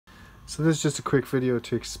So this is just a quick video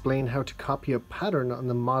to explain how to copy a pattern on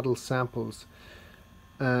the model samples.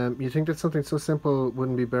 You think that something so simple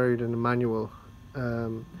wouldn't be buried in a manual,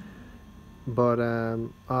 but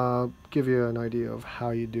I'll give you an idea of how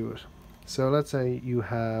you do it. So let's say you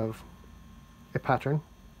have a pattern.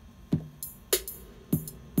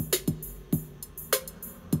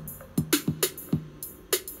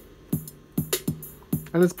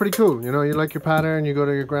 And it's pretty cool, you know, you like your pattern, you go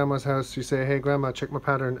to your grandma's house, you say, hey grandma, check my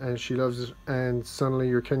pattern, and she loves it, and suddenly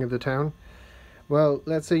you're king of the town. Well,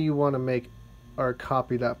 let's say you want to make or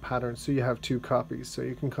copy that pattern, so you have two copies, so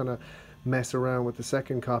you can kind of mess around with the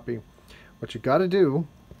second copy. What you got to do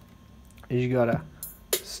is you got to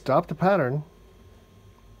stop the pattern,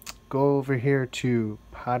 go over here to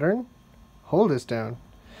pattern, hold this down.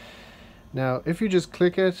 Now if you just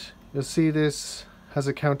click it, you'll see this has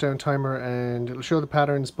a countdown timer and it'll show the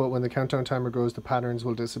patterns, but when the countdown timer goes, the patterns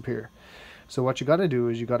will disappear. So what you got to do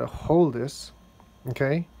is you got to hold this,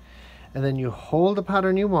 okay, and then you hold the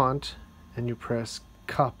pattern you want and you press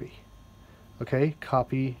copy, okay,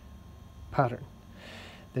 copy pattern.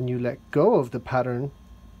 Then you let go of the pattern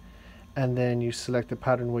and then you select the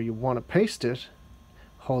pattern where you want to paste it,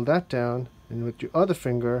 hold that down, and with your other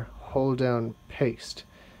finger hold down paste.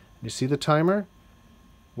 You see the timer?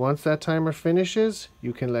 Once that timer finishes,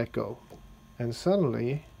 you can let go. And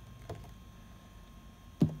suddenly,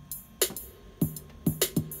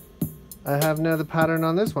 I have now the pattern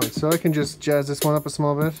on this one. So I can just jazz this one up a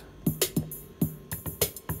small bit.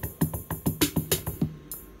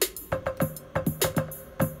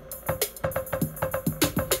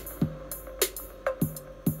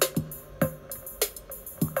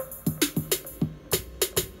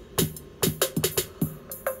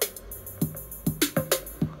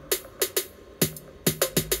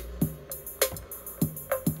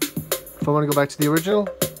 If I want to go back to the original,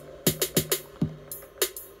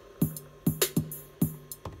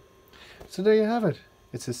 so there you have it.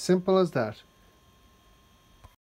 It's as simple as that.